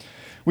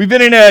We've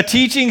been in a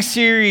teaching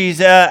series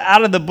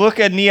out of the book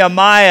of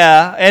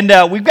Nehemiah,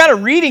 and we've got a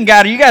reading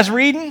guide. Are you guys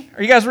reading?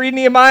 Are you guys reading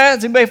Nehemiah?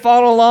 Is anybody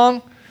following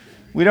along?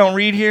 We don't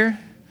read here?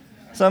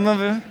 Some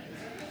of you?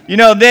 You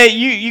know,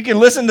 you can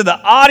listen to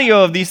the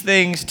audio of these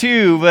things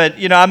too, but,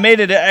 you know, I made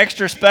it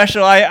extra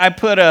special. I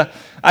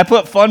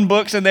put fun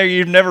books in there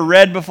you've never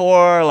read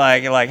before,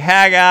 like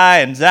Haggai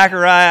and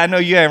Zechariah. I know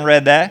you haven't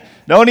read that.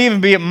 Don't even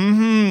be,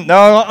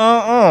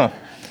 no.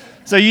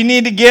 So you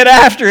need to get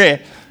after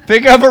it.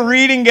 Pick up a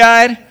reading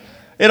guide.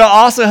 It'll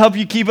also help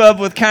you keep up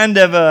with kind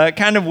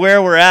of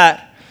where we're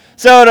at.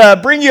 So to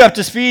bring you up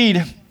to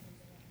speed,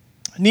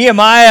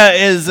 Nehemiah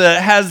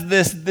has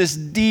this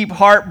deep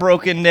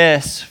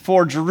heartbrokenness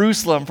for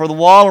Jerusalem, for the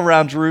wall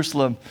around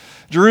Jerusalem.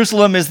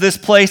 Jerusalem is this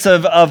place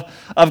of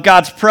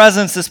God's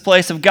presence, this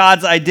place of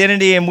God's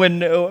identity. And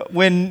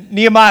when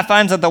Nehemiah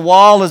finds that the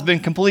wall has been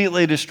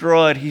completely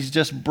destroyed, he's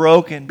just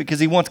broken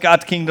because he wants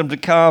God's kingdom to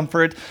come,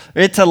 for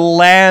it to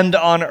land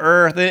on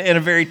earth in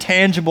a very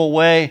tangible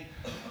way.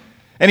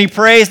 And he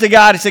prays to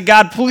God. He said,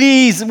 God,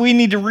 please, we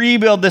need to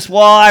rebuild this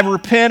wall. I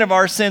repent of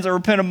our sins. I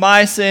repent of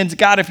my sins.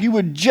 God, if you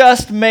would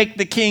just make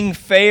the king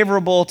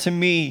favorable to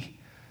me,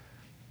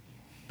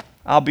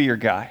 I'll be your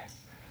guy.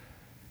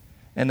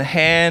 And the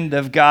hand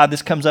of God,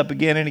 this comes up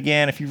again and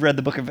again. If you've read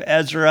the book of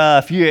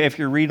Ezra, if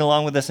you're reading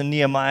along with us in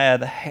Nehemiah,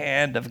 the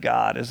hand of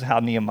God is how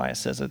Nehemiah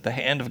says it. The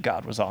hand of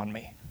God was on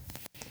me.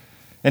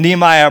 And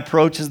Nehemiah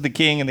approaches the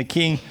king, and the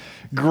king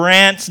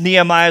grants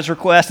Nehemiah's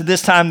request. At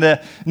this time,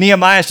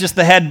 Nehemiah is just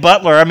the head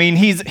butler. I mean,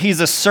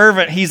 he's a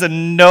servant. He's a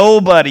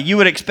nobody. You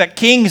would expect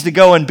kings to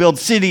go and build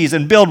cities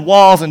and build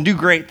walls and do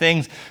great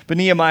things, but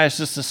Nehemiah is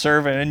just a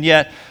servant. And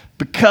yet,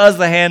 because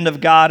the hand of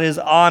God is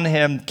on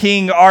him,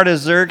 King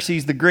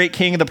Artaxerxes, the great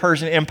king of the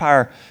Persian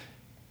Empire,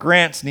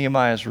 grants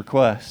Nehemiah's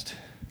request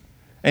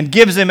and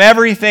gives him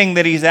everything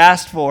that he's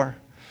asked for.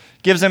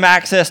 Gives him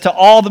access to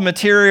all the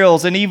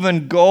materials and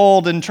even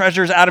gold and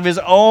treasures out of his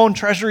own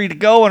treasury to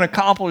go and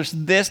accomplish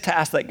this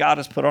task that God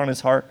has put on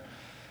his heart.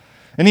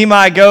 And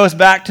Nehemiah goes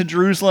back to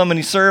Jerusalem and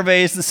he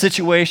surveys the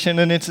situation,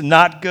 and it's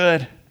not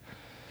good.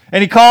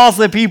 And he calls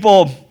the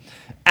people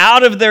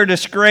out of their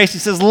disgrace. He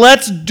says,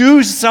 let's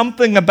do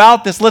something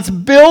about this. Let's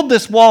build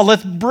this wall.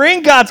 Let's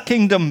bring God's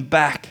kingdom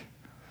back.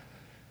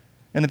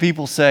 And the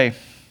people say,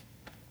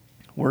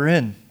 we're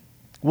in.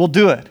 We'll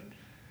do it.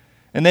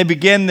 And they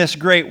begin this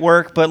great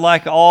work, but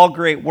like all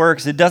great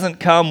works, it doesn't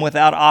come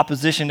without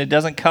opposition. It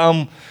doesn't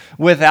come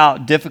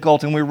without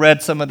difficulty. And we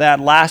read some of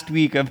that last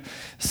week of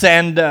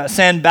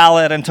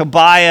Sanballat and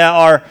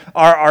Tobiah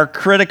are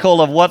critical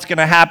of what's going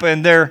to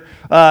happen.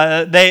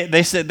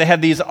 They said they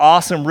have these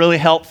awesome, really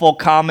helpful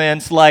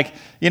comments like,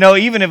 you know,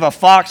 even if a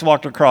fox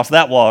walked across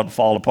that wall, it would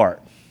fall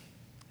apart.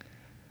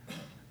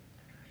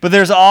 But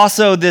there's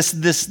also this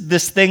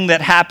thing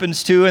that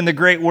happens too in the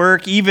great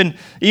work. Even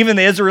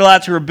the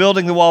Israelites who are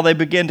building the wall, they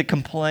begin to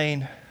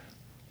complain.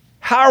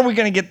 How are we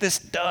going to get this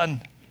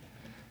done?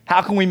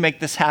 How can we make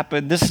this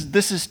happen?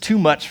 This is too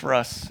much for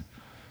us.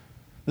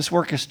 This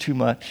work is too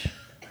much.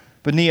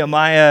 But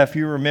Nehemiah, if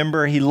you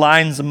remember, he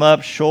lines them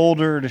up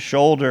shoulder to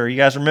shoulder. You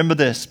guys remember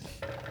this?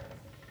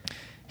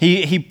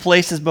 He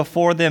places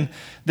before them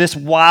this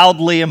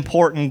wildly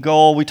important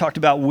goal. We talked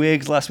about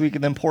WIGs last week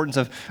and the importance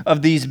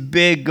of these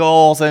big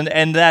goals,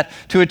 and that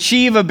to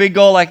achieve a big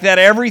goal like that,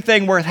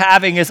 everything worth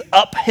having is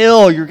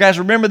uphill. You guys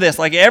remember this?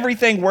 Like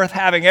everything worth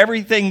having,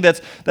 everything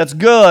that's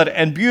good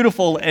and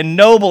beautiful and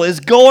noble is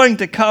going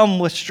to come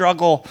with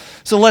struggle.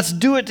 So let's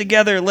do it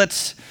together.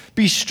 Let's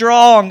be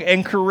strong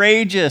and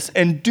courageous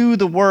and do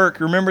the work.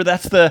 Remember,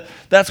 that's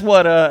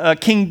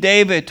what King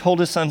David told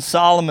his son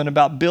Solomon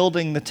about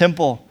building the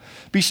temple.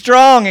 Be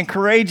strong and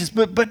courageous,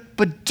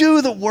 but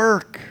do the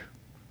work.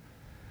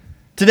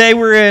 Today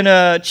we're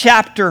in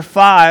chapter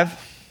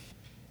 5.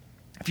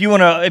 If you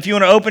want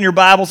to open your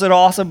Bibles, it'll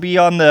also be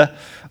on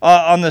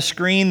the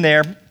screen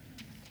there.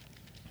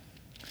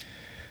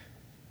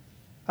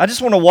 I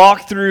just want to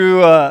walk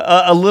through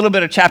a little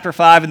bit of chapter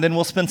 5, and then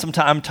we'll spend some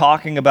time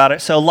talking about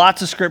it. So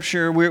lots of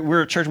scripture.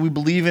 We're a church. We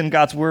believe in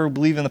God's word. We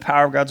believe in the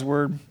power of God's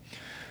word.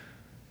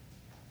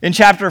 In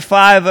chapter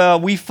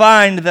 5, we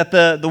find that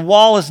the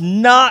wall is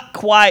not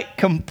quite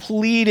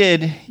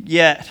completed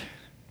yet.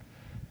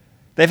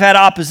 They've had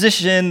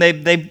opposition.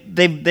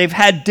 They've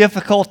had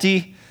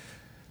difficulty.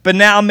 But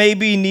now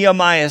maybe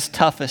Nehemiah's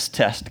toughest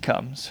test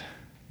comes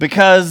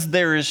because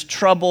there is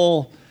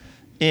trouble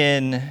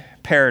in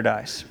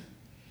paradise.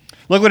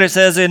 Look what it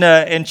says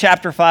in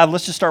chapter 5.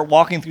 Let's just start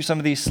walking through some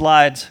of these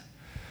slides.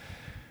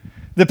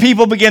 The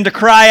people begin to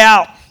cry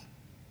out.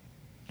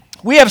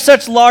 We have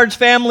such large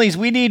families.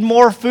 We need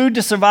more food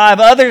to survive.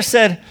 Others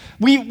said,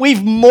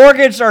 we've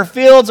mortgaged our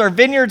fields, our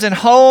vineyards, and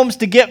homes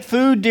to get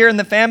food during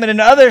the famine. And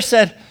others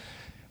said,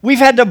 we've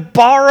had to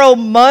borrow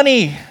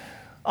money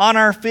on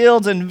our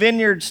fields and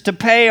vineyards to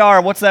pay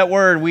our, what's that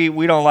word?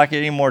 We don't like it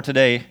anymore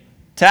today.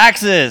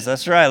 Taxes.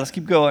 That's right. Let's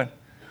keep going.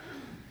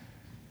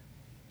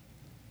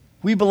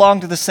 We belong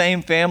to the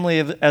same family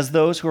as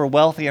those who are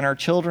wealthy, and our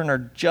children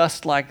are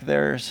just like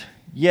theirs.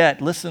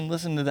 Yet, listen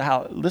to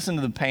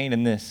the pain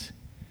in this.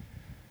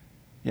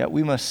 Yet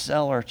we must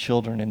sell our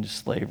children into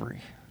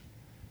slavery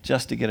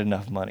just to get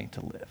enough money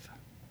to live.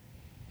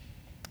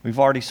 We've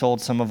already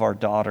sold some of our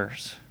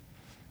daughters,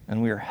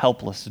 and we are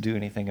helpless to do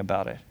anything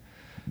about it,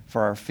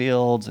 for our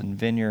fields and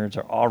vineyards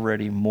are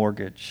already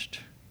mortgaged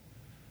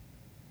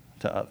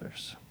to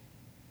others.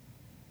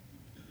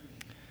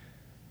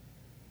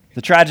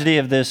 The tragedy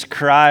of this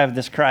cry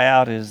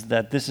out is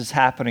that this is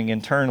happening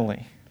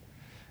internally.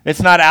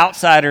 It's not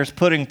outsiders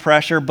putting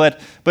pressure, but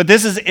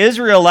this is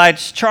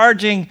Israelites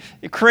charging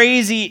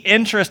crazy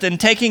interest and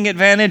taking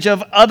advantage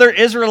of other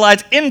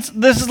Israelites.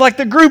 This is like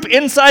the group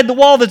inside the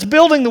wall that's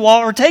building the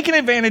wall, or taking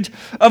advantage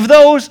of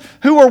those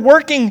who are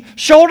working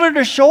shoulder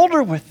to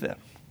shoulder with them.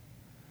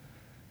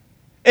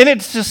 And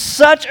it's to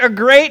such a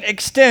great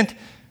extent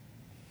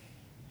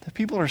that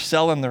people are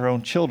selling their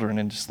own children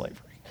into slavery.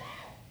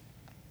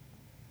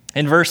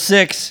 In verse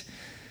 6,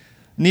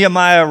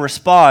 Nehemiah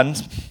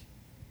responds.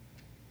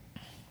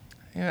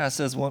 It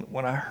says,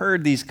 when I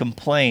heard these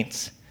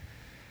complaints,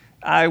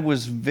 I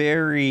was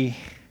very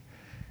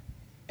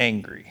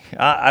angry.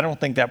 I don't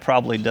think that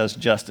probably does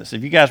justice.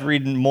 If you guys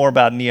read more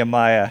about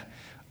Nehemiah,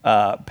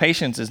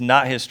 patience is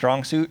not his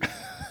strong suit.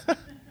 But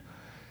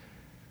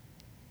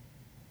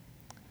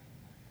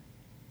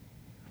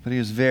he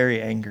was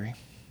very angry.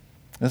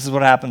 This is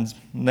what happens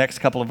next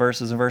couple of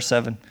verses. In verse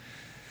 7,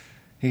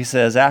 he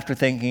says, after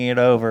thinking it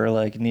over,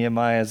 like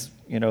Nehemiah's,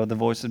 the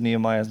voice of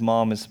Nehemiah's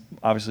mom is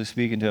obviously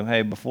speaking to him.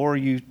 Hey, before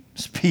you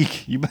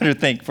speak, you better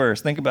think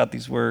first. Think about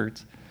these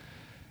words.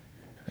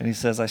 And he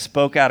says, I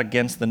spoke out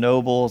against the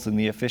nobles and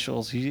the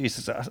officials. He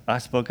says, I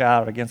spoke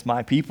out against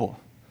my people.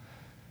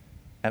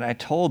 And I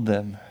told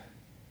them,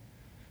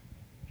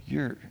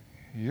 you're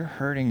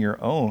hurting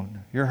your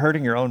own. You're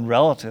hurting your own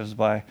relatives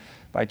by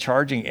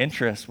charging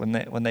interest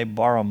when they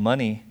borrow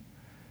money.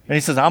 And he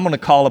says, I'm going to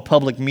call a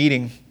public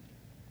meeting.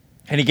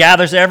 And he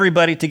gathers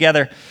everybody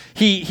together.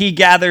 He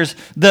gathers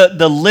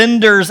the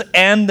lenders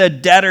and the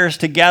debtors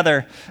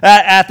together.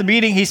 At the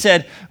meeting, he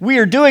said, we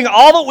are doing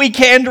all that we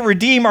can to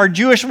redeem our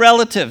Jewish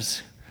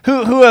relatives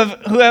who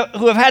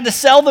have had to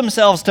sell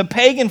themselves to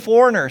pagan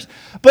foreigners.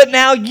 But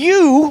now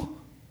you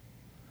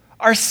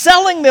are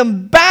selling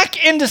them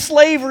back into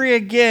slavery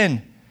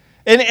again.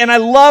 And I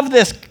love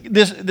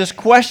this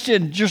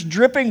question, just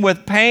dripping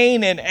with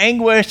pain and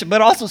anguish,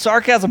 but also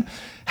sarcasm.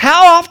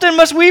 How often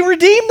must we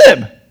redeem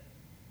them?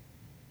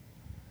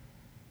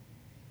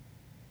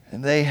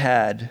 And they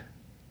had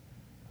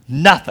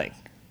nothing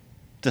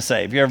to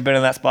say. Have you ever been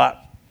in that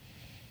spot?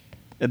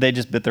 They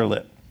just bit their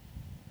lip.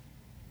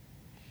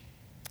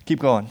 Keep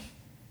going.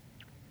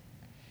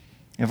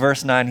 In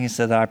verse 9, he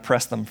said, I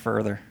pressed them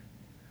further.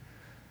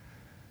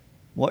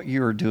 What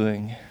you are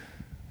doing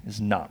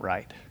is not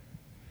right.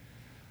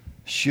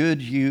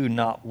 Should you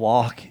not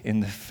walk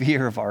in the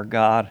fear of our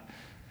God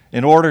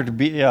in order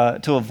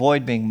to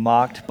avoid being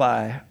mocked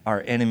by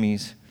our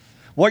enemies?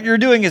 What you're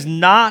doing is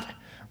not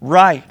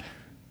right.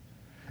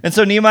 And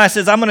so Nehemiah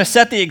says, I'm going to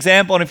set the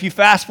example. And if you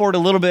fast forward a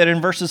little bit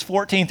in verses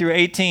 14 through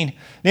 18,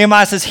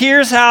 Nehemiah says,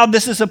 here's how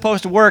this is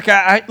supposed to work.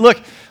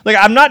 Look,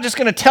 I'm not just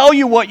going to tell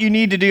you what you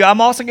need to do. I'm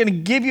also going to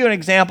give you an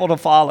example to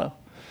follow.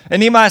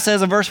 And Nehemiah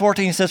says in verse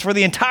 14, he says, for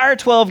the entire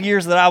 12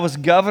 years that I was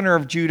governor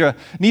of Judah,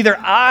 neither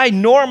I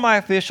nor my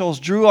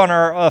officials drew on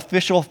our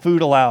official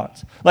food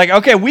allowance.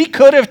 Okay, we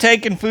could have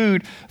taken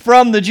food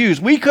from the Jews.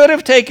 We could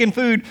have taken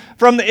food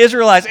from the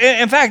Israelites.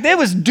 In fact, it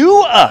was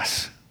due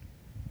us.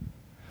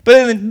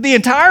 But in the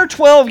entire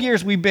 12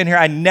 years we've been here,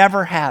 I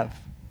never have.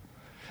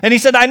 And he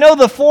said, I know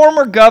the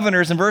former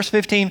governors, in verse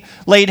 15,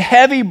 laid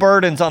heavy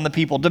burdens on the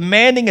people,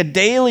 demanding a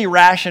daily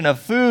ration of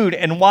food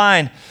and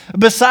wine.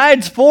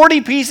 Besides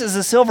 40 pieces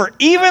of silver,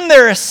 even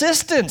their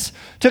assistants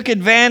took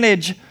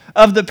advantage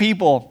of the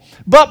people.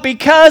 But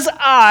because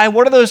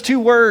what are those two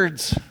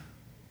words?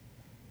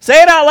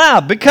 Say it out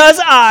loud.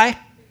 Because I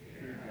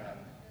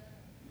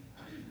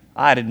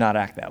did not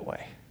act that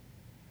way.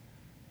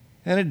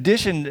 In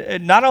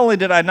addition, not only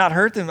did I not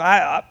hurt them,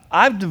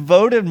 I've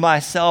devoted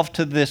myself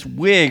to this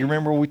wig.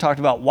 Remember we talked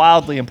about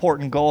wildly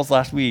important goals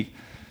last week.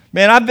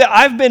 Man,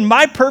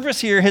 my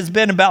purpose here has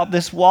been about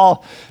this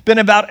wall, been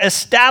about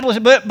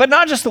establishing, but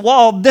not just the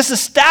wall, this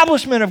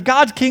establishment of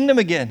God's kingdom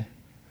again.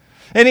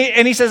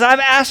 And he says, I've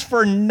asked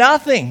for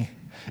nothing,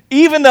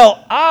 even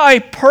though I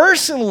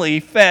personally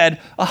fed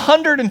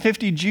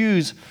 150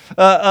 Jewish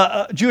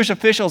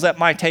officials at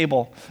my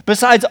table,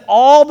 besides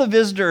all the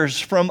visitors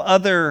from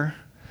other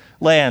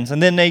lands.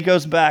 And then he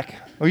goes back,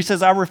 or he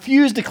says, I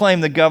refuse to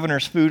claim the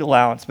governor's food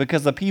allowance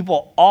because the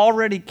people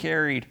already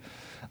carried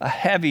a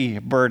heavy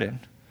burden.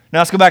 Now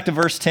let's go back to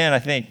verse 10, I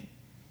think.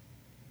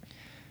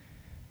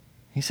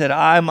 He said,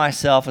 I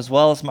myself, as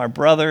well as my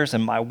brothers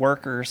and my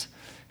workers,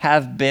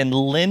 have been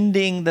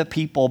lending the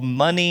people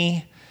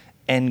money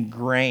and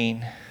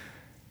grain.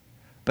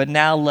 But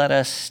now let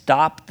us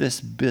stop this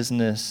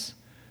business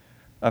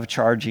of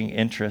charging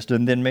interest.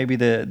 And then maybe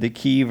the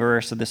key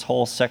verse of this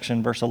whole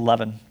section, verse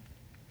 11.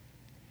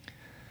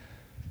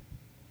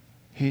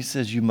 He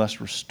says, you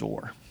must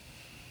restore.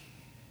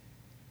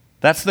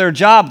 That's their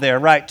job there,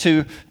 right?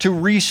 To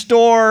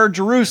restore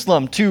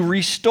Jerusalem, to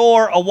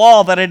restore a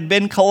wall that had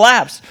been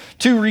collapsed,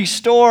 to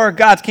restore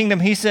God's kingdom.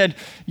 He said,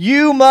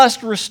 you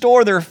must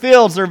restore their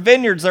fields, their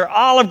vineyards, their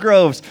olive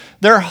groves,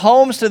 their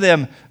homes to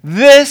them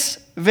this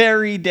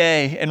very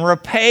day, and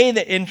repay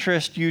the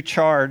interest you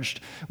charged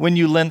when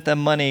you lent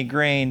them money,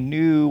 grain,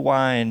 new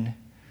wine,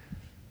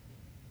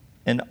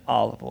 and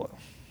olive oil.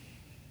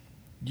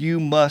 You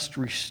must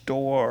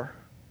restore.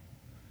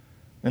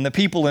 And the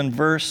people in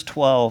verse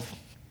 12,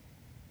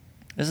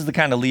 this is the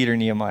kind of leader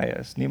Nehemiah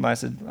is. Nehemiah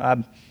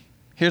said,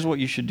 here's what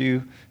you should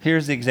do.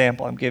 Here's the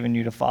example I'm giving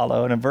you to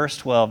follow. And in verse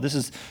 12, this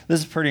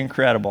is pretty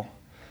incredible.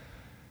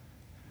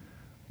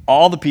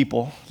 All the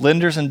people,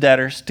 lenders and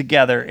debtors,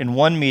 together in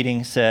one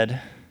meeting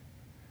said,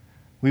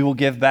 we will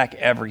give back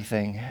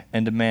everything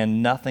and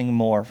demand nothing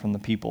more from the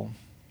people.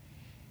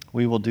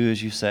 We will do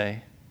as you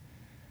say.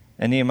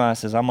 And Nehemiah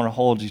says, I'm going to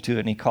hold you to it.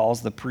 And he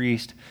calls the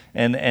priest,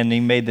 and he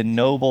made the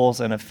nobles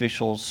and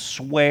officials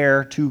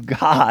swear to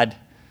God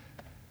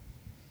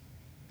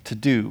to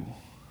do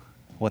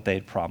what they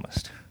had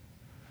promised.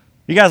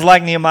 You guys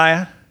like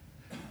Nehemiah?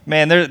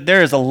 Man,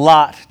 there is a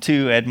lot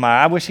to admire.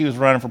 I wish he was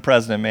running for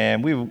president,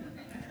 man.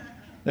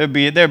 There'd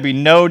be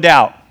no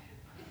doubt.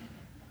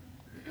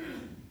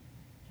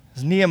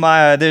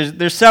 Nehemiah,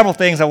 there's several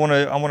things I want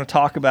to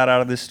talk about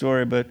out of this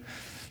story, but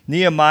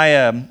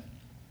Nehemiah,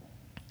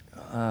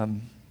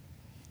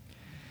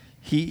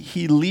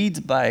 he leads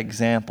by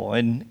example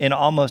in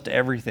almost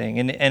everything,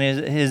 and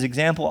his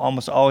example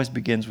almost always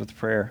begins with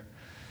prayer.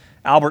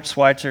 Albert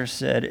Schweitzer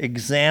said,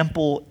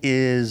 example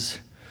is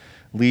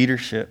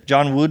leadership.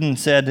 John Wooden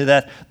said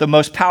that the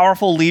most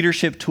powerful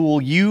leadership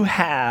tool you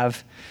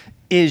have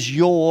is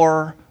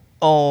your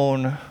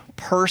own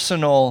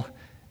personal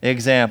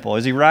example.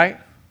 Is he right?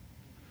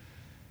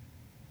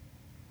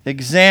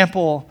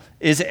 Example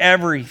is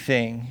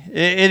everything.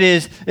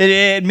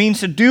 It means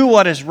to do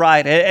what is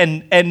right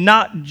and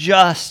not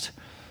just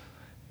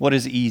what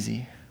is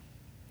easy.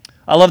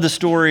 I love the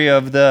story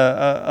of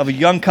a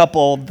young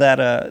couple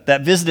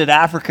that visited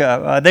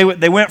Africa.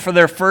 They went for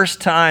their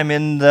first time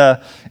in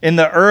the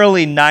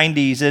early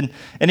 90s, and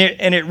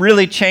it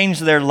really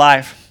changed their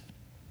life.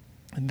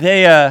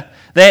 They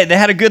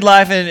had a good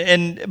life,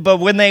 but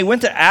when they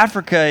went to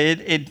Africa,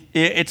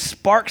 it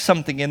sparked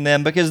something in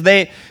them, because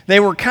they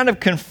were kind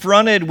of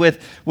confronted with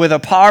a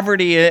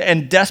poverty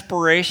and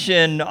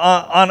desperation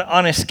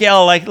on a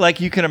scale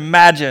like you can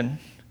imagine.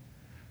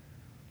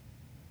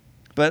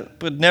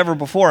 But never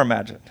before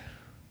imagined.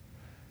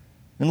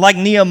 And like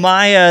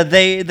Nehemiah,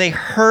 they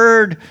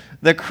heard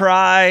the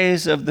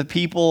cries of the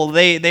people.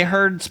 They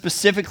heard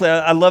specifically,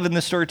 I love in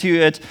this story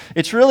too,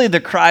 it's really the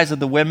cries of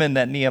the women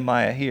that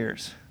Nehemiah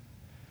hears.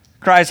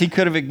 Cries he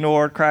could have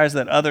ignored, cries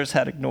that others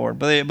had ignored.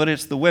 But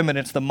it's the women,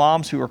 it's the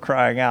moms who are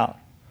crying out.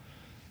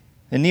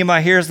 And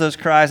Nehemiah hears those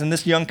cries, and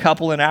this young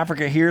couple in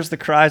Africa hears the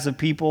cries of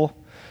people,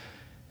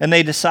 and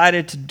they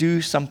decided to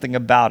do something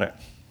about it.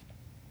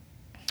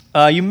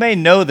 You may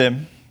know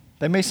them.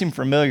 They may seem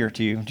familiar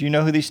to you. Do you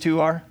know who these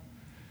two are?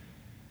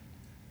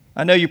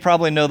 I know you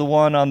probably know the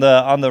one on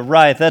the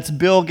right. That's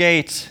Bill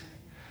Gates.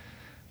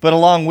 But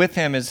along with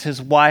him is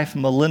his wife,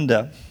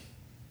 Melinda.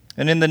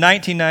 And in the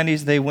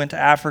 1990s, they went to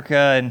Africa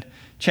and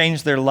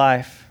changed their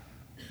life.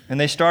 And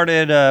they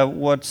started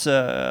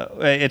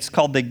it's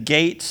called the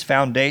Gates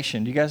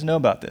Foundation. Do you guys know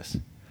about this?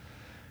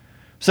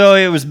 So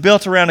it was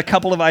built around a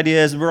couple of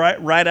ideas,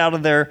 right out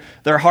of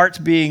their hearts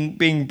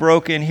being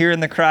broken, hearing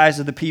the cries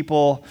of the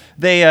people.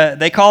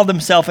 They called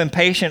themselves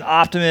impatient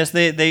optimists.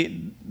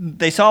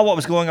 They saw what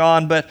was going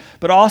on,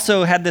 but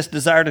also had this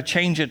desire to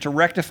change it, to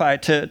rectify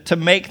it, to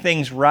make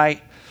things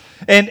right.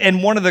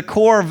 And one of the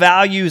core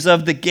values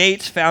of the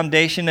Gates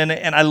Foundation,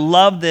 and I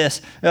love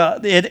this,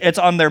 it's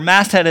on their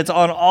masthead, it's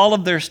on all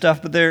of their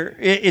stuff, but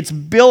it's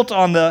built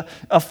on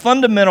a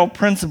fundamental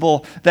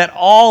principle that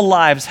all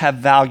lives have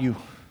value.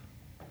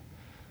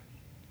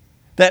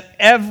 That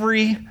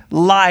every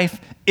life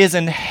is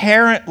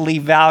inherently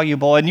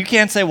valuable. And you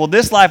can't say, well,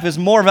 this life is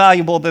more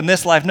valuable than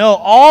this life. No,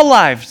 all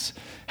lives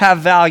have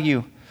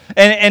value.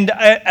 And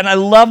I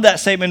love that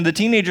statement. The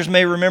teenagers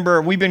may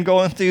remember we've been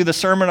going through the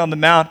Sermon on the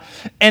Mount,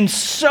 and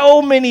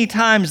so many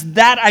times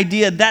that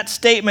idea, that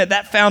statement,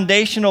 that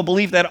foundational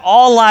belief that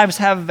all lives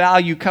have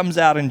value comes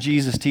out in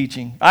Jesus'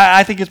 teaching.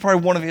 I think it's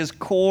probably one of his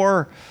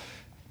core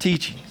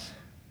teachings.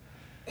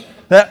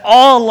 That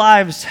all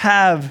lives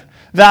have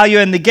value,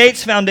 and the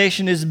Gates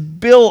Foundation is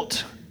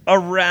built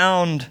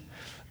around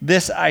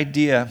this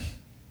idea.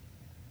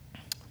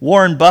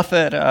 Warren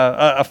Buffett,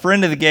 a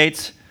friend of the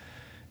Gates,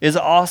 is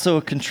also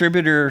a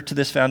contributor to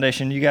this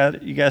foundation. You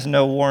guys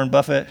know Warren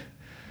Buffett?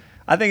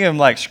 I think of him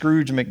like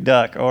Scrooge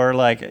McDuck, or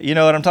like, you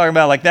know what I'm talking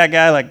about? Like that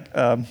guy,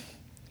 like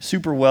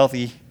super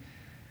wealthy.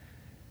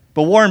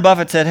 But Warren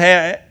Buffett said,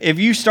 hey, if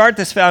you start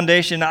this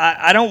foundation,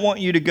 I don't want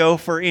you to go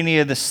for any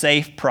of the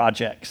safe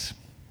projects.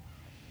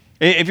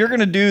 If you're going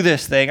to do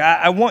this thing,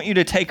 I want you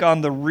to take on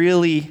the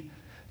really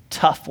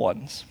tough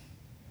ones.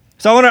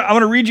 So I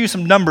want to read you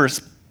some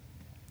numbers.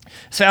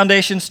 This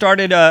foundation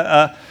started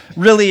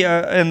really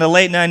in the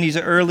late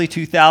 90s, early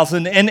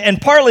 2000s,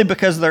 and partly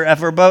because of their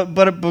effort,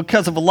 but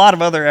because of a lot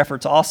of other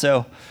efforts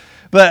also.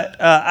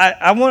 But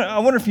I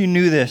wonder if you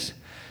knew this,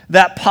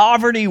 that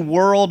poverty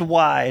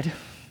worldwide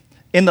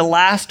in the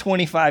last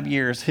 25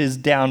 years is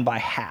down by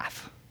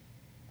half.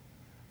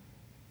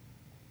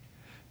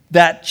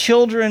 That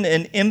children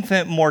and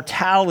infant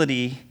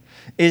mortality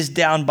is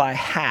down by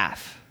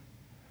half.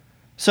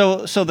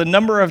 So the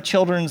number of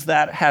children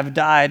that have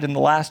died in the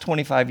last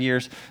 25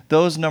 years,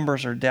 those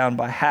numbers are down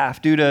by half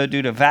due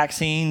to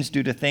vaccines,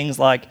 due to things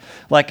like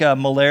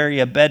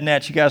malaria bed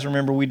nets. You guys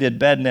remember we did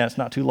bed nets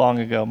not too long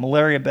ago.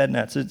 Malaria bed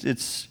nets.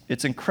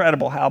 It's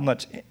incredible how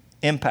much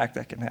impact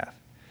that can have.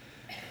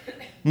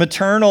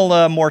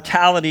 Maternal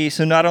mortality,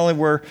 so not only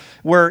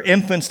were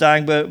infants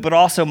dying, but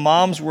also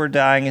moms were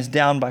dying, is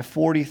down by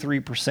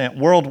 43%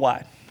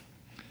 worldwide.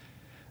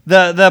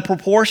 The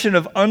proportion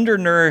of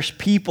undernourished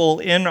people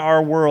in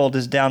our world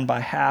is down by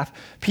half.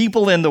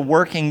 People in the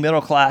working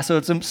middle class, so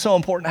it's so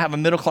important to have a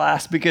middle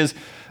class because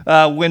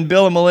when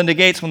Bill and Melinda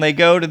Gates, when they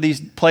go to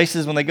these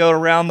places, when they go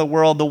around the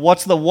world,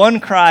 what's the one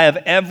cry of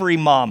every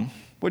mom?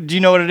 Do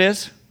you know what it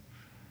is?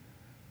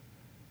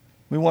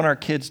 We want our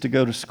kids to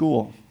go to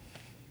school.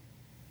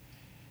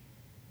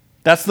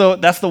 That's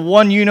the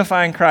one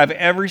unifying cry of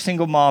every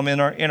single mom in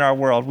our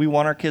world. We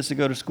want our kids to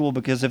go to school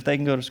because if they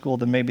can go to school,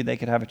 then maybe they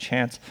could have a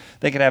chance.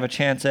 They could have a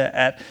chance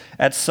at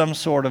some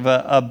sort of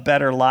a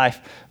better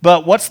life.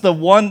 But what's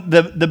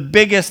the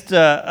biggest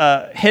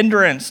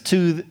hindrance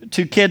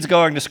to kids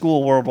going to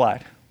school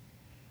worldwide?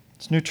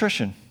 It's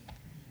nutrition.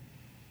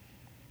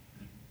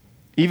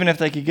 Even if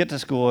they could get to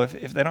school,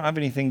 if they don't have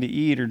anything to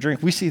eat or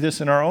drink. We see this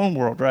in our own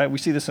world, right? We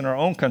see this in our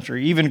own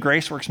country. Even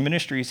Graceworks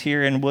Ministries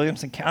here in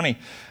Williamson County,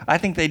 I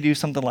think they do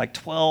something like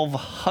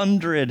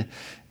 1,200,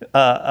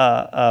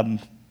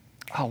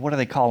 what do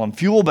they call them?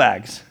 Fuel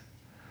bags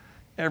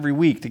every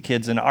week to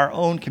kids in our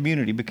own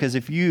community. Because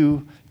if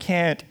you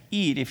can't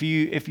eat, if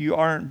you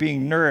aren't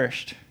being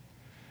nourished,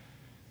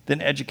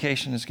 then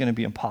education is going to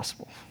be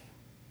impossible.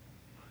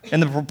 And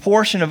the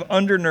proportion of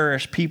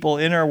undernourished people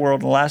in our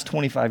world in the last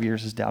 25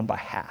 years is down by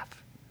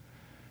half.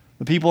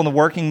 The people in the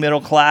working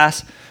middle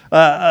class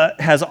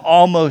has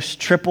almost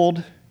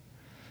tripled.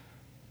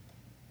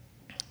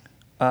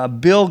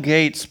 Bill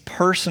Gates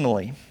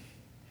personally,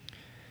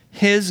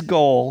 his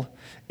goal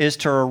is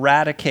to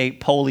eradicate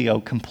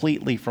polio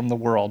completely from the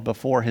world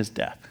before his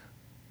death.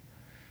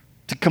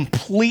 To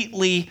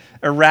completely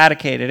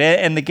eradicate it.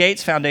 And the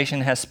Gates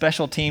Foundation has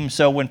special teams,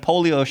 so when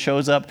polio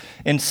shows up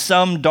in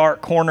some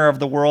dark corner of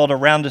the world,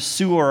 around a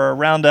sewer,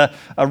 around a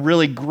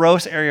really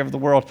gross area of the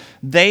world,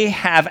 they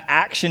have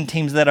action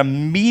teams that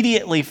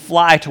immediately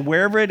fly to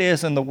wherever it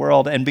is in the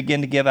world and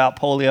begin to give out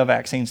polio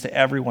vaccines to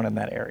everyone in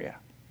that area.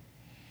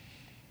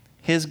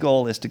 His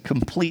goal is to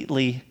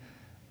completely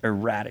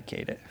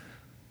eradicate it.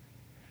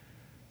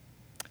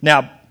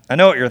 Now, I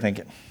know what you're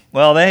thinking.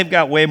 Well, they've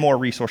got way more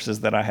resources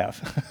than I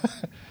have.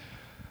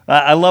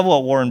 I love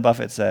what Warren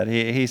Buffett said.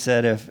 He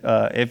said,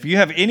 if you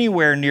have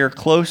anywhere near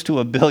close to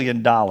 $1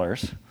 billion,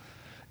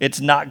 it's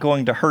not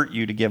going to hurt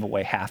you to give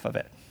away half of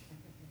it.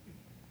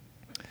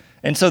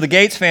 And so the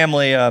Gates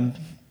family,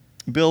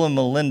 Bill and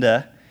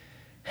Melinda,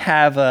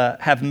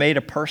 have made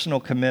a personal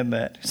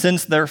commitment.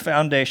 Since their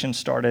foundation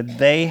started,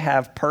 they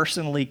have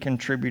personally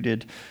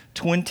contributed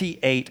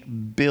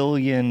 $28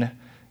 billion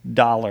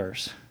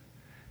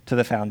to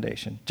the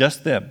foundation,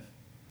 just them.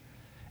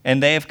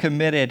 And they have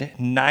committed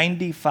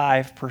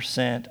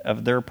 95%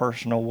 of their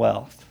personal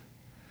wealth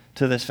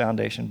to this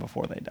foundation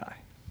before they die.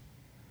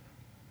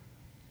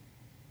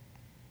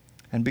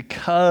 And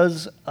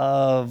because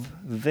of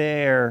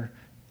their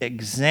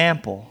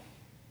example,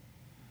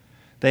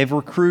 they've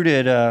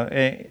recruited,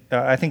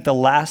 I think the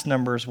last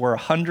numbers were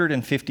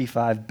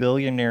 155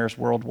 billionaires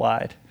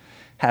worldwide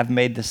have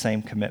made the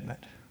same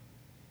commitment.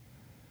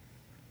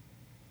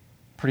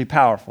 Pretty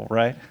powerful,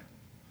 right?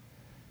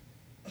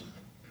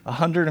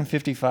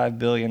 155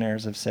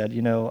 billionaires have said,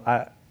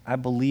 I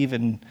believe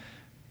in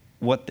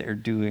what they're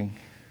doing.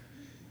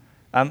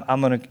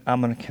 I'm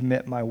gonna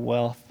commit my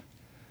wealth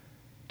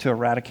to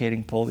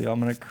eradicating polio. I'm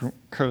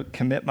gonna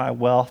commit my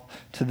wealth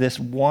to this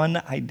one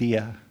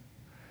idea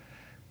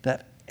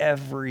that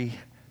every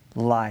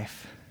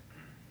life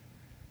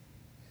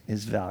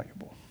is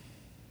valuable.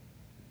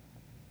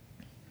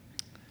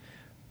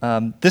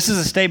 This is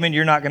a statement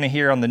you're not going to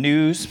hear on the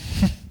news.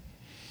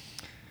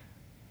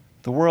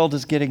 The world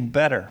is getting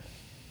better.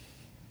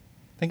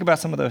 Think about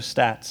some of those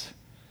stats.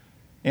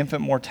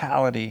 Infant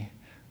mortality,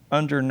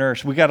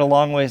 undernourished. We got a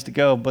long ways to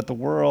go, but the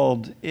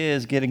world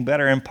is getting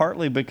better, and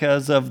partly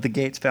because of the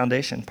Gates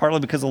Foundation, partly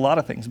because of a lot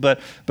of things,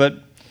 but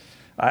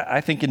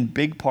I think in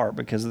big part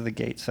because of the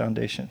Gates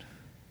Foundation.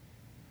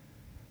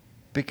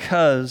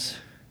 Because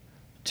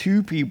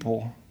two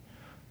people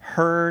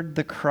heard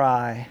the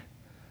cry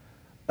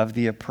of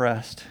the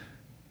oppressed.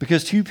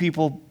 Because two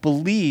people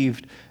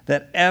believed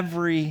that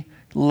every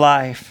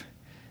life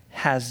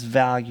has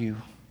value.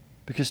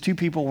 Because two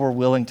people were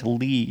willing to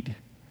lead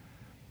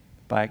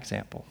by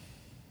example.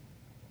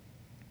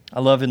 I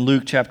love in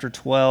Luke chapter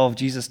 12,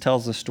 Jesus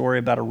tells the story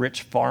about a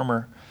rich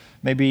farmer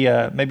Maybe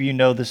you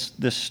know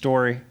this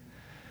story.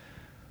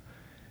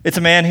 It's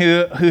a man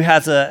who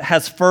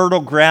has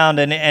fertile ground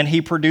and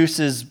he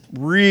produces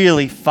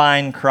really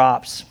fine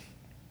crops.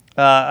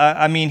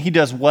 I mean, he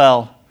does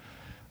well.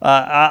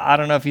 I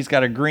don't know if he's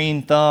got a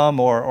green thumb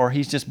or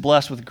he's just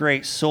blessed with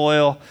great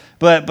soil,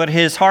 but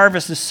his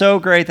harvest is so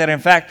great that in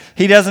fact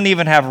he doesn't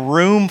even have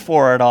room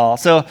for it all.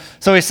 So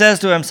he says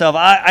to himself,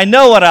 I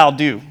know what I'll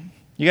do.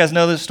 You guys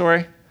know this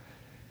story?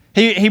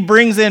 He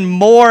brings in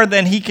more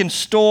than he can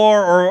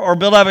store or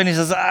build up, and he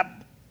says,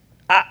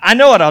 I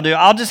know what I'll do.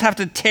 I'll just have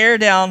to tear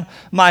down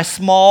my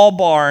small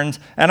barns,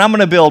 and I'm going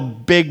to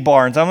build big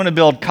barns. I'm going to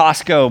build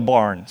Costco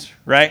barns,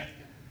 right?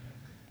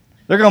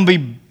 They're going to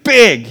be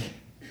big.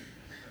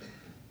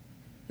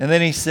 And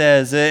then he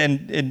says,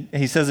 and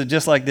he says it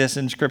just like this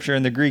in Scripture.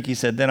 In the Greek, he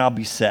said, then I'll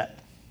be set.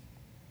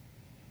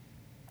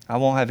 I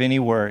won't have any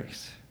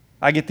worries.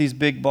 I get these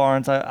big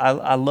barns.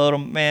 I load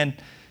them.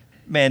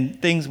 Man,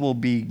 things will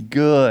be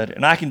good.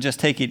 And I can just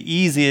take it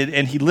easy.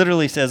 And he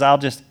literally says, I'll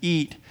just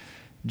eat,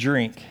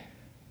 drink,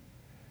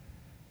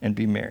 and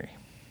be merry.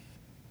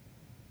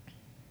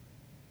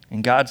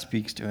 And God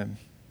speaks to him.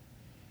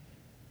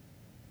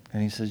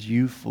 And he says,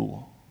 you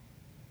fool,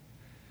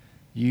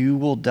 you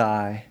will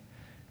die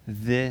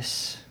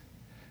this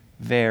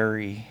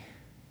very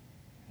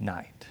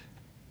night.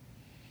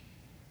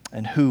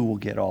 And who will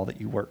get all that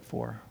you work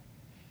for?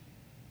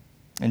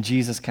 And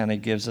Jesus kind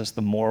of gives us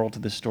the moral to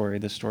the story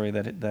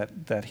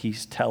that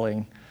he's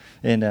telling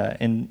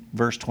in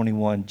verse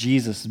 21.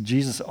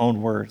 Jesus'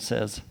 own word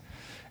says,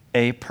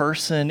 a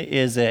person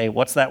is a,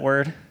 what's that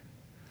word?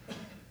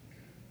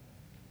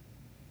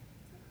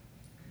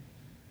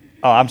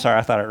 Oh, I'm sorry,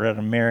 I thought I read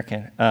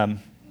American.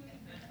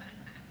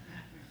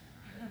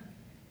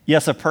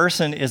 Yes, a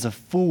person is a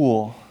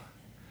fool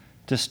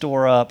to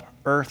store up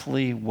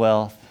earthly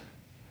wealth,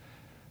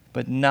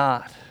 but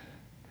not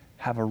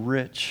have a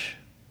rich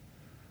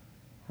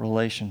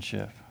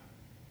relationship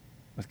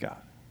with God.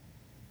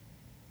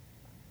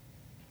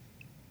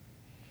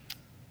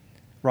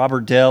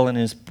 Robert Dell, in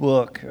his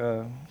book,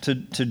 To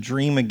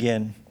Dream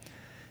Again,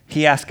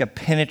 he asked a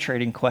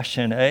penetrating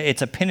question.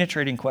 It's a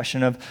penetrating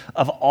question of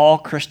all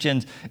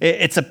Christians.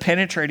 It's a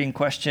penetrating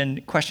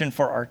question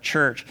for our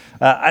church.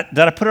 Did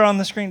I put it on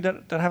the screen?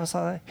 Did I have a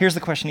slide? Here's the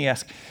question he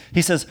asked.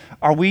 He says,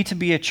 are we to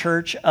be a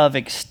church of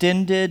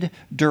extended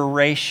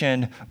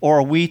duration, or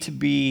are we to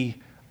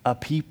be a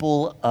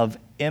people of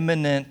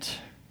imminent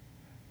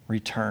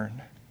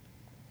return?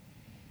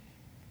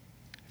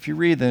 If you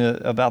read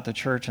about the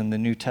church in the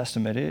New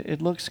Testament,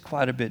 it looks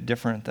quite a bit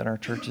different than our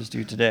churches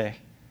do today.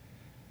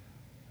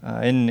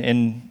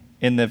 In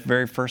the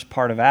very first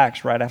part of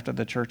Acts, right after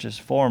the church is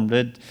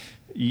formed,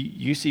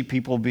 you see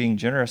people being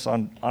generous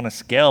on a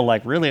scale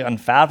like really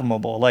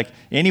unfathomable. Like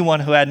anyone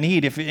who had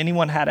need, if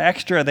anyone had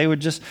extra, they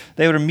would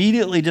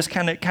immediately just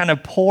kind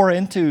of pour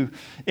into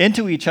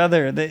each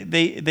other.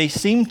 They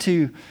seem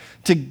to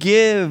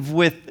give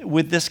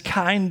with this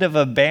kind of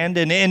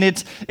abandon, and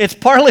it's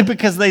partly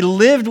because they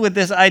lived with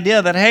this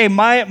idea that, hey,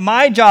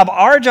 my job,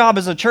 our job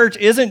as a church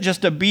isn't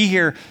just to be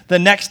here the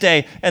next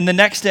day and the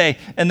next day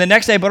and the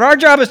next day, but our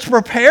job is to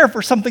prepare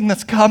for something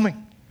that's coming.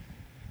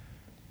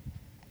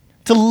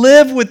 To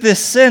live with this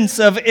sense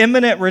of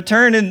imminent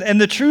return. And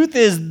the truth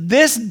is,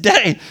 this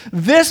day,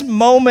 this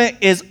moment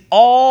is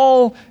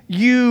all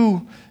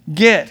you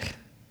get.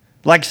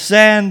 Like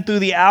sand through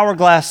the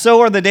hourglass,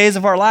 so are the days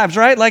of our lives,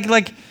 right? Like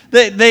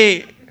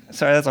they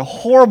sorry, that's a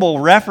horrible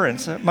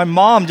reference. My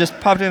mom just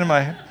popped into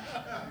my head.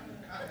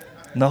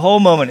 And the whole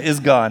moment is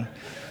gone.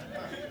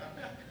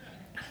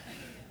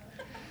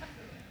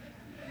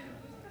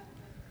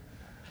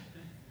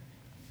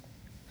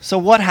 So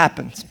what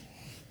happens?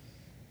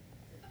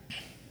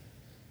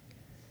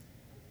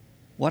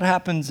 What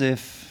happens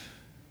if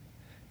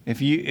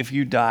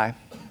you die?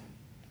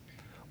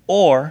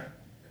 Or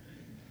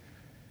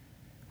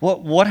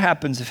what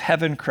happens if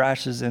heaven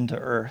crashes into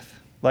earth?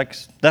 Like,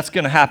 that's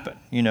going to happen,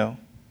 you know.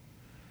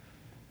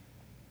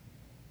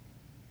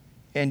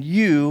 And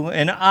you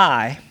and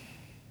I,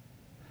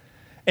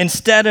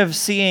 instead of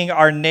seeing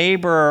our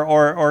neighbor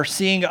or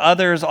seeing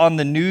others on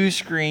the news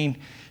screen,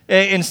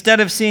 instead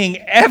of seeing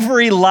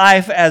every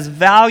life as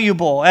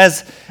valuable,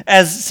 as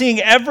seeing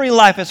every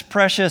life as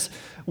precious,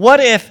 what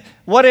if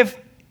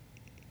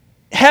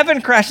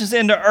heaven crashes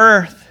into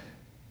earth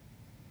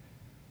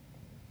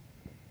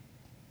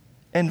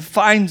and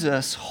finds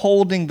us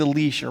holding the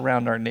leash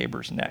around our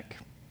neighbor's neck?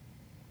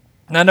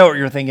 And I know what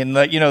you're thinking.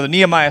 The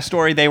Nehemiah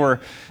story, they were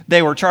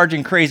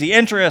charging crazy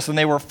interest and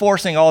they were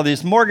forcing all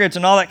this mortgage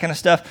and all that kind of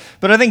stuff.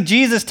 But I think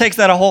Jesus takes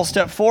that a whole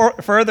step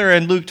further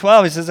in Luke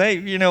 12. He says,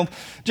 hey,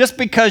 just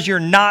because you're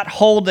not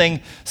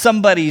holding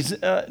somebody's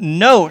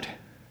note,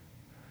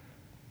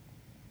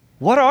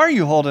 what are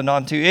you holding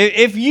on to?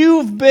 If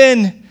you've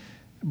been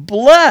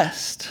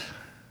blessed,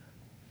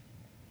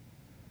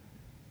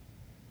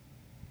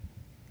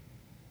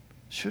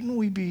 shouldn't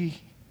we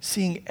be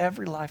seeing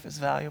every life as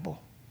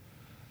valuable?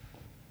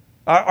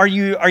 Are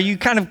you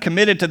kind of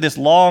committed to this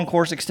long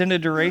course,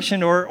 extended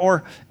duration,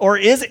 or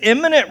is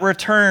imminent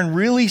return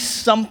really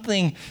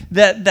something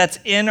that's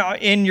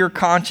in your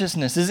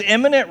consciousness? Is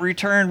imminent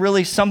return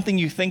really something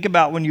you think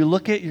about when you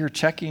look at your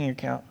checking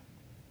account?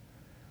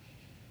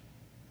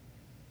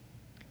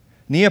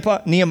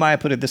 Nehemiah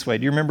put it this way.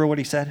 Do you remember what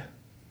he said?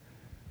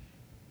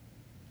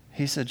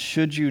 He said,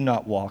 "Should you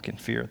not walk in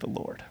fear of the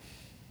Lord?"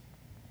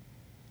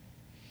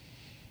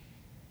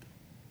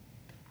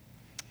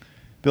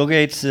 Bill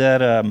Gates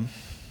said,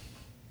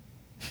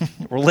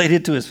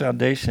 related to his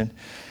foundation,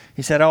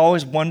 he said, "I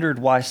always wondered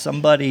why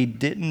somebody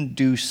didn't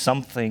do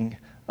something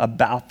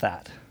about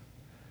that.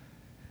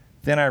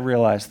 Then I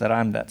realized that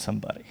I'm that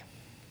somebody."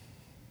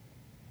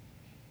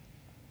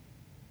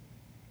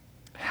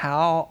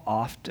 How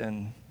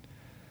often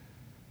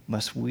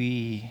must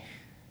we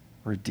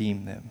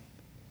redeem them?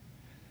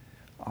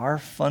 Our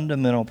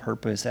fundamental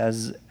purpose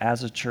as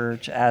a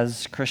church,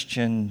 as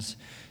Christians,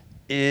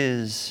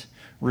 is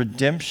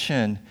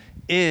redemption,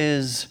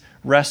 is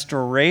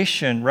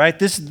restoration, right?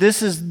 These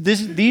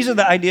are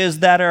the ideas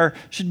that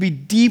should be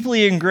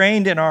deeply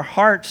ingrained in our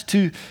hearts,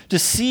 to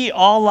see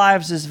all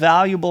lives as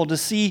valuable, to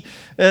see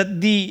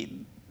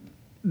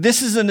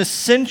this is an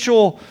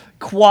essential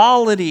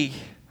quality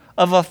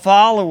of a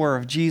follower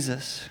of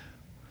Jesus.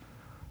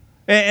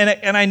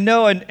 And I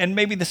know, and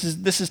maybe this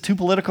is too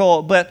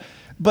political, but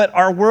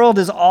our world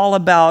is all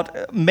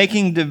about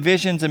making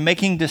divisions and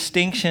making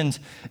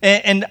distinctions.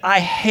 And I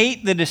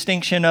hate the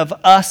distinction of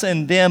us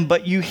and them,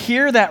 but you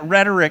hear that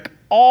rhetoric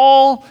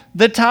all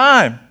the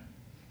time.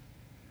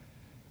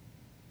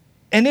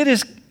 And it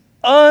is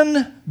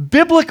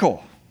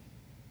unbiblical.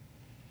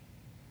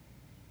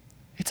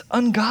 It's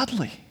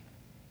ungodly.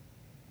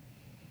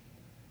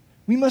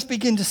 We must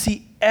begin to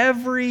see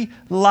every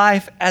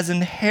life as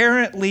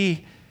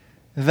inherently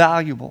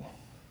valuable.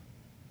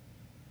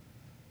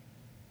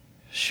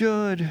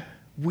 Should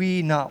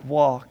we not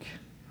walk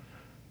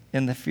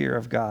in the fear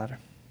of God?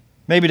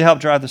 Maybe to help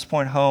drive this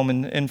point home,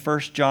 in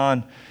 1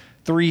 John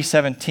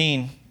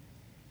 3:17,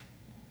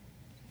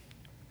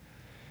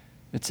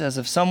 it says,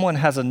 "If someone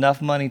has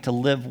enough money to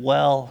live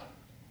well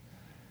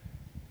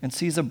and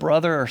sees a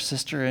brother or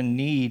sister in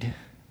need,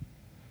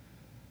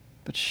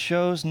 but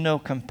shows no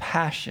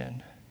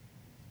compassion,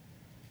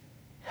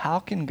 how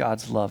can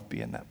God's love be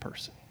in that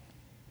person?"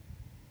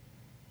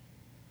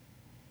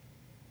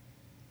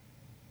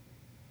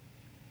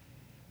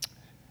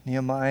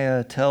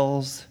 Nehemiah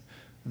tells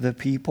the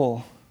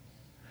people,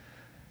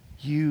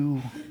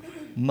 you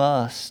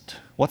must.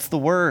 What's the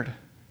word?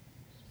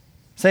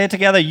 Say it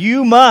together.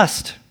 You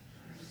must.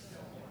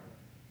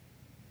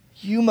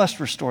 You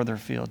must restore their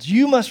fields.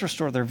 You must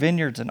restore their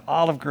vineyards and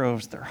olive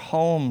groves, their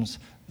homes,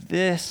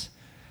 this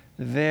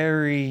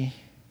very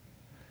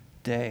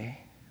day.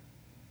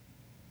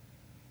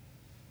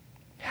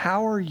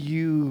 How are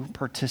you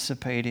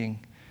participating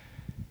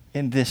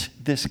in this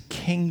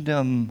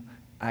kingdom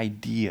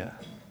idea?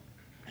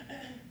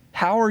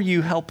 How are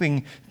you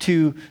helping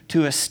to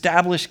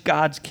establish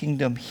God's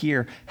kingdom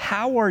here?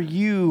 How are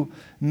you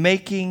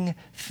making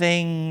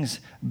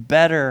things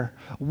better?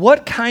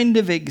 What kind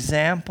of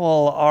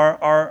example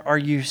are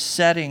you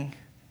setting?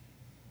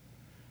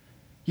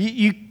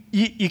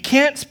 You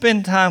can't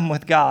spend time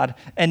with God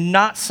and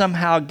not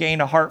somehow gain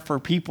a heart for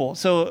people.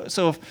 So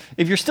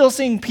if you're still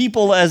seeing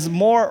people as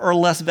more or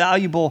less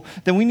valuable,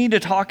 then we need to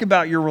talk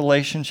about your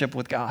relationship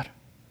with God.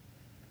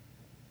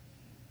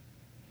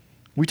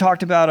 We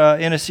talked about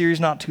in a series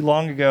not too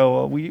long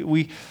ago,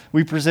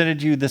 we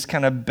presented you this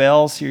kind of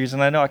Bell series,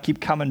 and I know I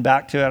keep coming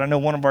back to it. I know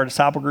one of our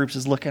disciple groups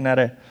is looking at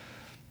it.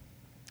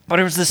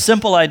 But it was this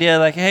simple idea,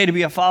 like, hey, to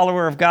be a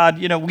follower of God,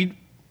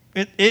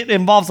 it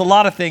involves a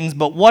lot of things,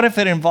 but what if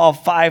it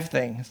involved 5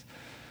 things?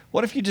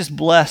 What if you just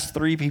blessed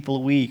 3 people a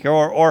week?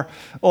 Or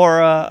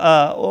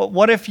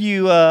what if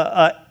you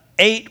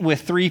ate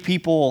with 3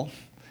 people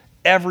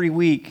every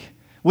week?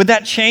 Would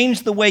that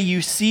change the way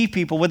you see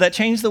people? Would that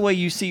change the way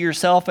you see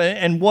yourself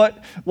and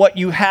what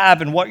you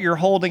have and what you're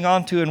holding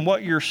on to and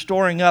what you're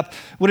storing up?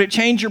 Would it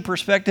change your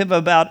perspective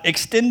about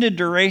extended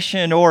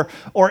duration or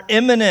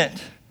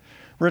imminent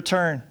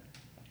return?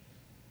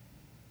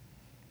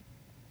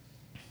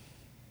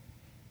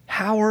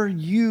 How are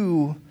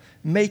you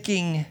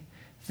making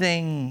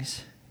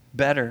things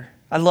better?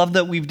 I love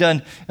that we've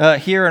done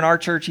here in our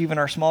church, even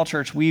our small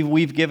church,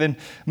 we've given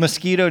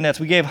mosquito nets.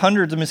 We gave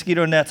hundreds of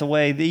mosquito nets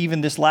away even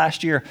this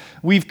last year.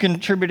 We've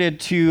contributed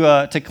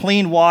to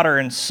clean water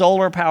and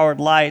solar-powered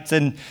lights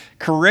and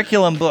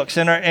curriculum books,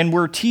 and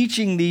we're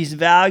teaching these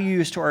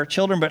values to our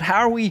children. But how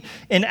are we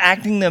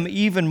enacting them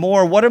even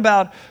more? What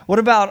about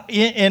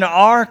in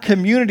our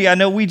community? I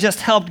know we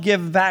just helped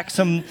give back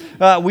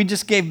we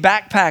just gave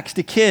backpacks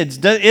to kids.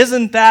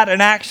 Isn't that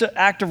an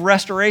act of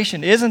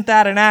restoration? Isn't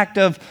that an act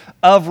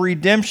of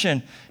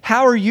redemption?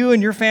 How are you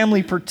and your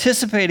family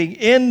participating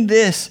in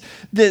this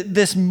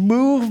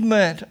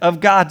movement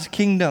of God's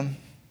kingdom?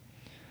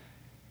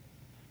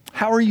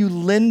 How are you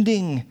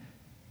lending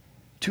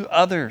to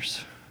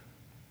others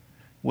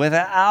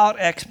without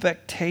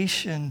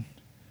expectation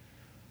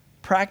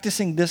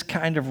practicing this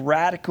kind of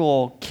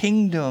radical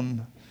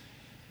kingdom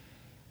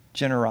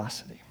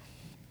generosity.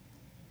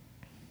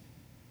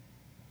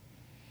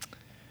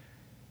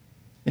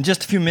 In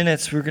just a few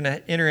minutes, we're going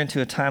to enter into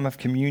a time of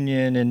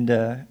communion, and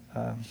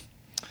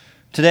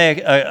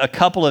today a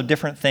couple of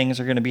different things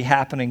are going to be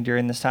happening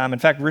during this time. In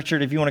fact,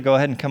 Richard, if you want to go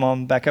ahead and come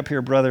on back up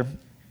here, brother,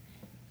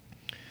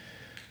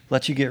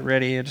 let you get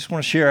ready. I just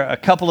want to share a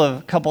couple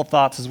of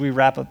thoughts as we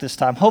wrap up this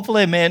time.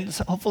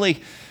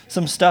 Hopefully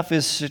some stuff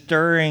is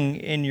stirring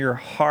in your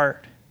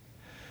heart.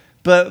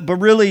 But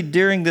really,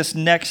 during this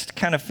next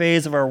kind of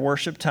phase of our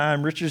worship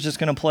time, Richard's just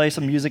going to play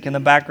some music in the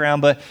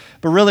background, but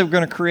really we're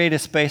going to create a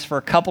space for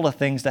a couple of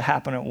things to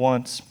happen at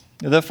once.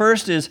 The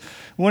first is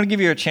we want to give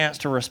you a chance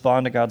to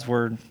respond to God's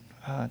word,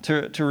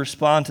 to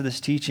respond to this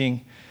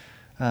teaching.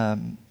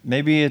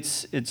 Maybe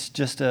it's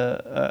just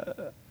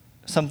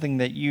something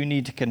that you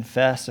need to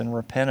confess and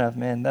repent of.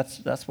 Man,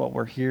 that's what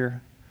we're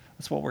here.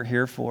 That's what we're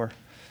here for.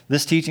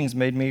 This teaching's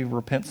made me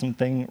repent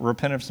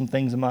of some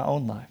things in my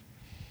own life.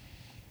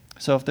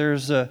 So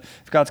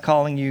if God's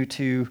calling you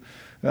to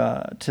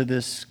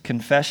this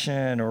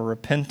confession or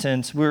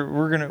repentance,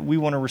 we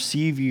want to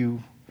receive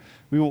you.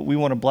 We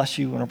want to bless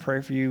you. We want to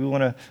pray for you. We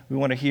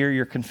want to hear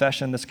your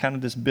confession. That's kind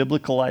of this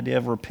biblical idea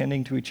of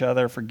repenting to each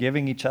other,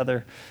 forgiving each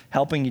other,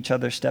 helping each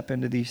other step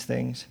into these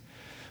things.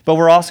 But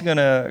we're also going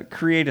to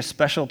create a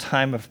special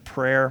time of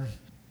prayer.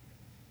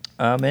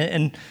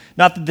 And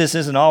not that this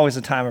isn't always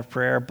a time of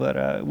prayer,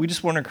 but we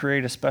just want to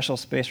create a special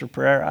space for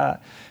prayer.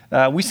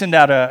 We send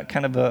out a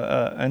kind of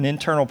an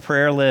internal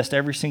prayer list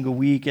every single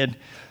week, and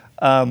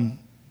in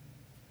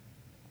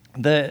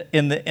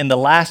the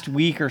last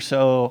week or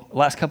so,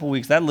 last couple of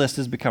weeks, that list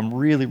has become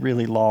really,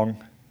 really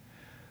long.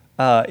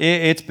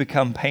 It's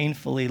become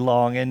painfully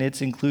long, and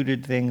it's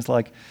included things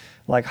like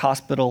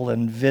hospital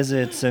and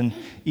visits and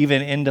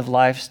even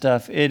end-of-life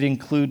stuff. It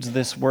includes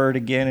this word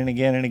again and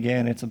again and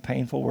again. It's a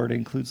painful word. It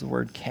includes the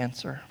word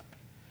cancer.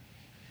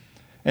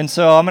 And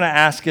so I'm going to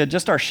ask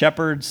just our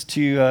shepherds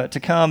to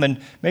come,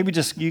 and maybe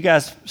just you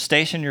guys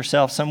station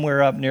yourself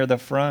somewhere up near the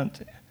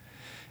front.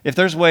 If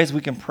there's ways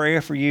we can pray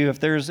for you, if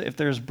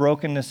there's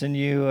brokenness in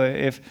you,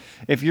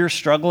 if you're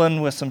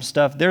struggling with some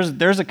stuff,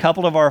 there's a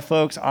couple of our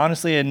folks,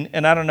 honestly,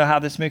 and I don't know how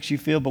this makes you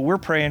feel, but we're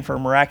praying for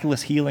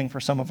miraculous healing for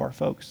some of our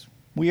folks.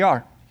 We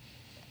are.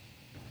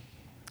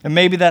 And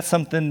maybe that's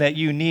something that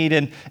you need.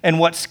 And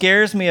what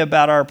scares me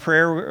about our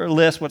prayer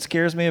list, what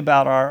scares me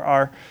about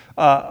our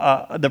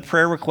the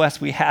prayer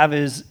requests we have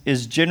is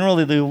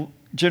generally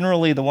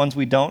the ones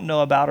we don't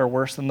know about are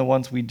worse than the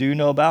ones we do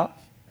know about.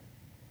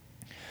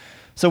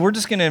 So we're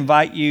just going to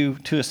invite you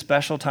to a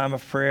special time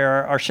of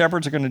prayer. Our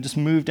shepherds are going to just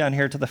move down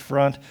here to the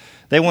front.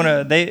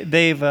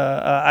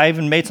 I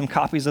even made some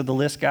copies of the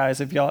list,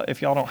 guys. If y'all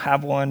don't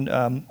have one,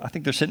 I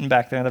think they're sitting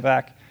back there in the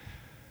back.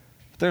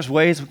 There's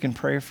ways we can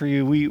pray for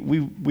you.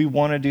 We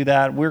want to do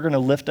that. We're going to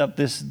lift up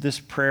this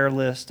prayer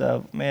list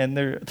of, man,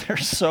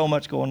 there's so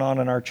much going on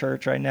in our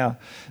church right now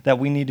that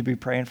we need to be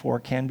praying for,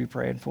 can be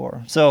praying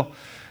for. So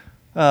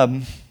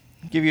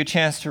give you a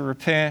chance to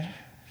repent,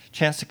 a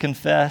chance to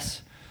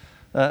confess,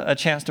 a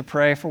chance to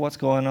pray for what's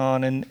going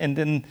on. And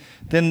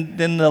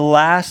then the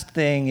last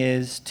thing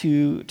is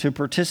to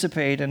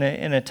participate in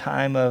a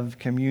time of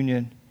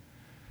communion.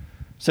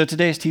 So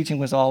today's teaching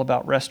was all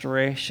about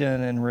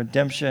restoration and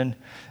redemption,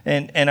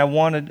 and I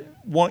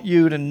want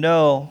you to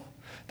know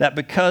that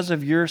because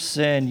of your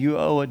sin, you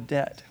owe a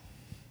debt.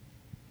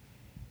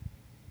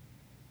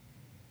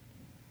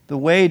 The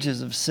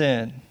wages of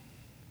sin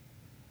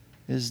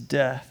is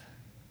death.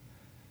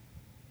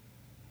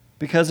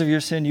 Because of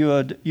your sin, you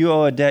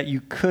owe a debt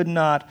you could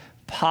not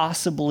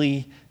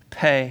possibly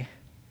pay,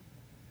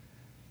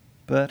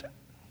 but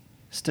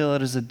still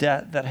it is a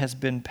debt that has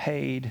been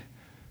paid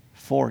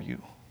for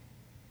you.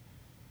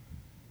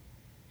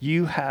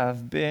 You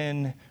have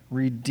been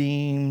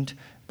redeemed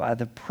by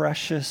the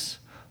precious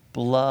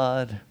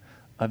blood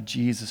of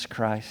Jesus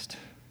Christ.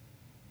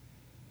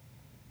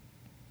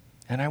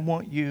 And I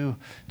want you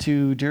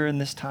to, during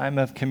this time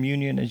of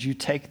communion, as you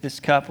take this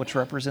cup, which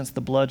represents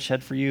the blood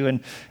shed for you,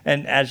 and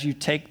as you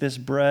take this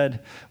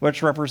bread,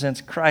 which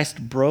represents Christ's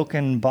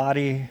broken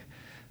body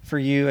for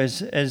you,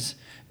 as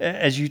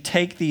you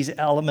take these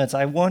elements,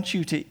 I want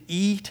you to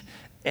eat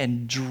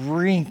and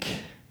drink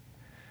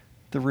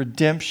the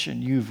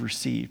redemption you've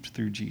received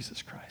through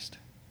Jesus Christ.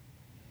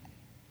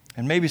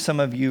 And maybe some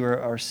of you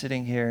are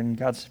sitting here and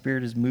God's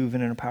Spirit is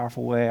moving in a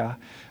powerful way.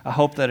 I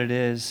hope that it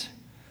is.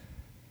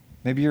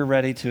 Maybe you're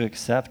ready to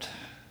accept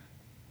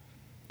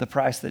the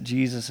price that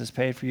Jesus has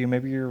paid for you.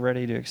 Maybe you're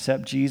ready to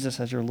accept Jesus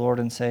as your Lord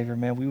and Savior.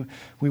 Man,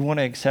 we want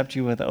to accept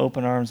you with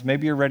open arms.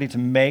 Maybe you're ready to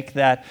make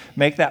that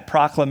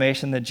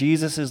proclamation that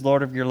Jesus is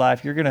Lord of your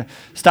life. You're going to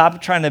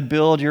stop trying to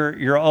build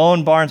your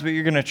own barns, but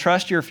you're going to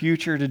trust your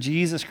future to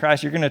Jesus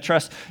Christ. You're going to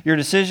trust your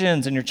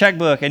decisions and your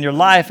checkbook and your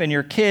life and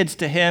your kids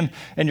to Him,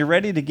 and you're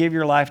ready to give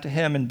your life to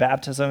Him in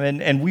baptism.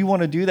 And we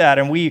want to do that.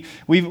 And we've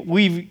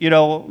maybe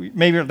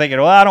you're thinking,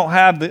 well,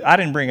 I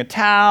didn't bring a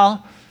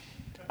towel.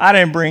 I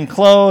didn't bring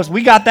clothes.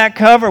 We got that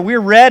covered. We're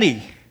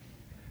ready.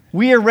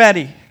 We are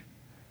ready.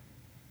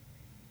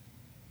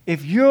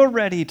 if you're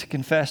ready to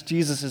confess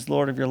Jesus as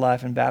Lord of your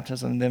life in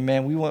baptism, then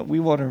man, we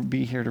want to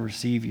be here to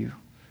receive you.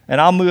 And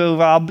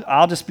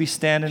I'll just be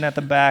standing at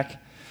the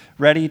back,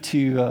 ready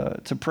to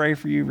pray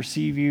for you,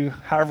 receive you,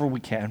 however we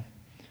can.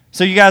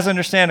 So you guys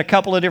understand a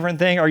couple of different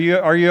things. Are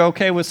you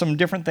okay with some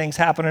different things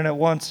happening at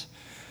once?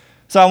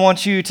 So I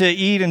want you to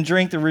eat and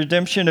drink the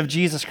redemption of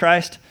Jesus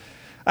Christ.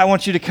 I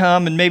want you to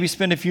come and maybe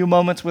spend a few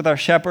moments with our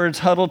shepherds,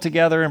 huddled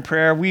together in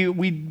prayer.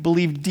 We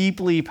believe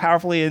deeply,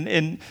 powerfully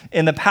in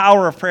the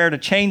power of prayer to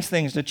change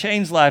things, to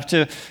change life,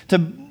 to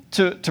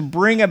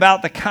bring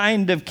about the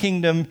kind of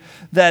kingdom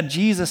that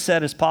Jesus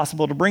said is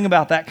possible, to bring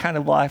about that kind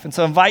of life. And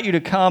so I invite you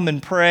to come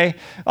and pray.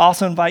 I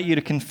also invite you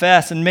to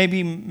confess and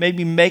maybe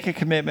make a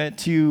commitment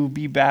to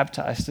be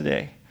baptized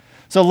today.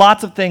 So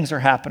lots of things are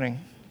happening.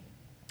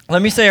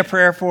 Let me say a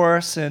prayer for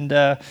us, and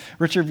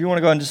Richard, if you want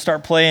to go and just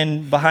start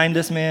playing behind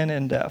us, man.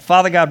 And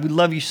Father God, we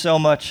love you so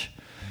much.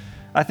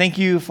 I thank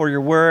you for your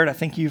word. I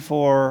thank you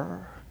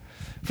for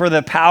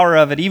the power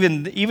of it.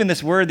 Even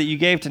this word that you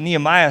gave to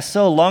Nehemiah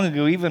so long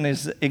ago, even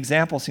his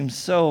example seems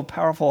so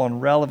powerful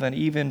and relevant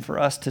even for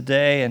us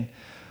today. And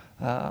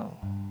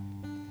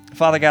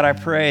Father God, I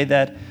pray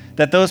that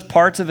those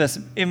parts of us,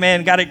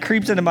 man, God, it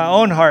creeps into my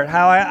own heart,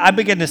 how I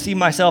begin to see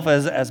myself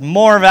as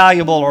more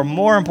valuable or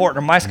more important,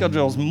 or my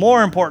schedule is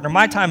more important, or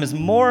my time is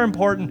more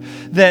important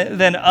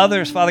than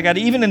others, Father God.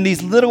 Even in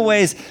these little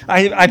ways,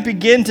 I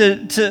begin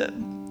to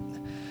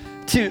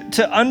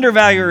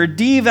undervalue or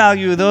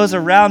devalue those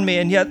around me,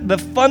 and yet the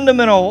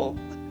fundamental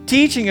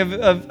teaching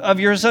of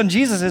your son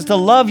Jesus is to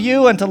love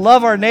you and to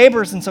love our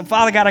neighbors. And so,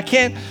 Father God, I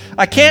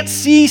can't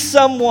see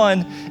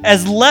someone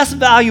as less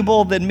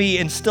valuable than me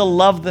and still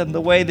love them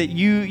the way that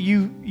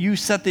you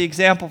set the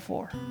example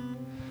for.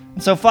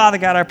 And so, Father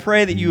God, I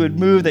pray that you would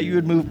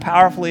move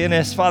powerfully in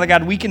us. Father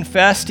God, we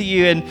confess to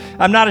you, and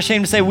I'm not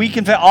ashamed to say we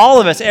confess,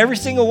 all of us, every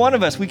single one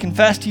of us, we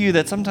confess to you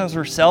that sometimes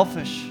we're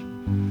selfish.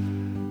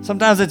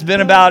 Sometimes it's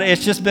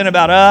just been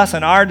about us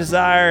and our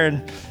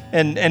desire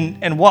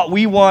and what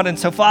we want. And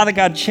so, Father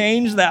God,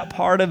 change that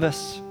part of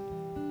us.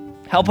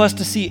 Help us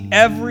to see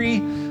every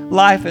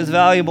life as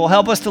valuable.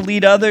 Help us to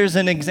lead others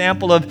in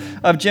example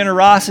of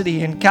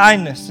generosity and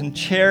kindness and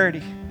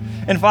charity.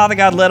 And Father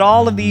God, let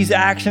all of these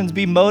actions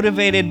be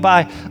motivated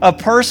by a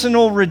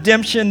personal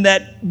redemption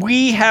that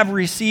we have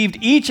received,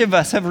 each of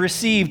us have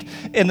received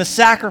in the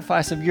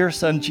sacrifice of your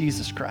Son,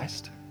 Jesus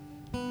Christ.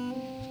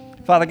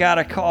 Father God,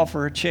 I call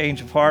for a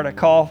change of heart. I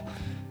call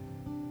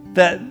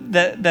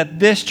that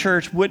this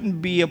church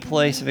wouldn't be a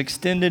place of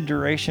extended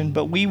duration,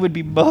 but we would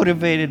be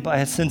motivated by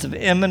a sense of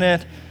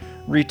imminent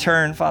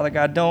return. Father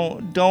God,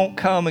 don't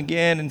come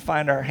again and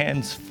find our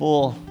hands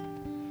full,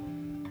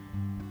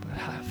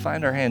 but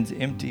find our hands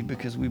empty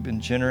because we've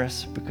been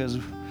generous, because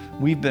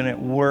we've been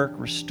at work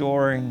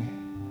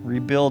restoring,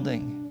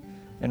 rebuilding,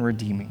 and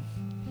redeeming.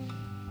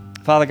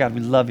 Father God,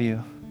 we love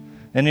you.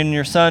 And in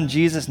your Son,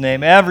 Jesus'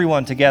 name,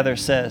 everyone together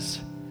says,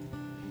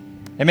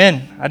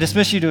 amen. I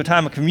dismiss you to a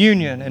time of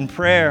communion and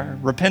prayer,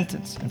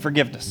 repentance, and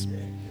forgiveness.